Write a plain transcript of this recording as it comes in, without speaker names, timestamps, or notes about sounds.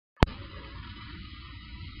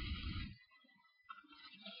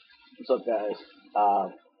What's up,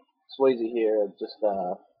 guys? Swayze here. Just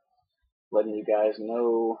letting you guys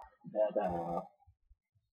know that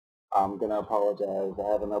I'm gonna apologize.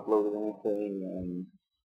 I haven't uploaded anything in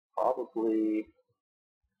probably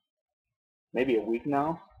maybe a week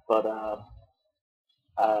now. But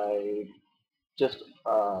I just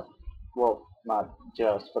well, not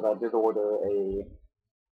just, but I did order a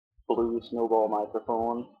Blue Snowball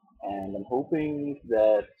microphone, and I'm hoping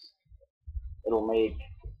that it'll make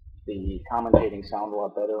the commentating sound a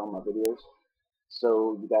lot better on my videos.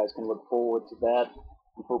 So you guys can look forward to that.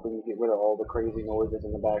 I'm hoping to get rid of all the crazy noises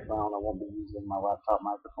in the background. I won't be using my laptop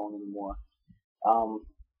microphone anymore. Um,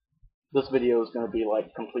 this video is going to be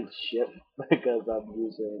like complete shit because I'm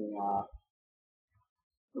using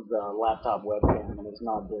the laptop webcam and it's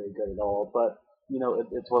not very good at all. But you know,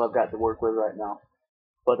 it's what I've got to work with right now.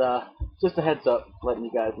 But just a heads up, letting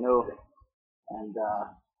you guys know, and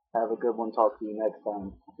have a good one. Talk to you next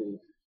time. Peace.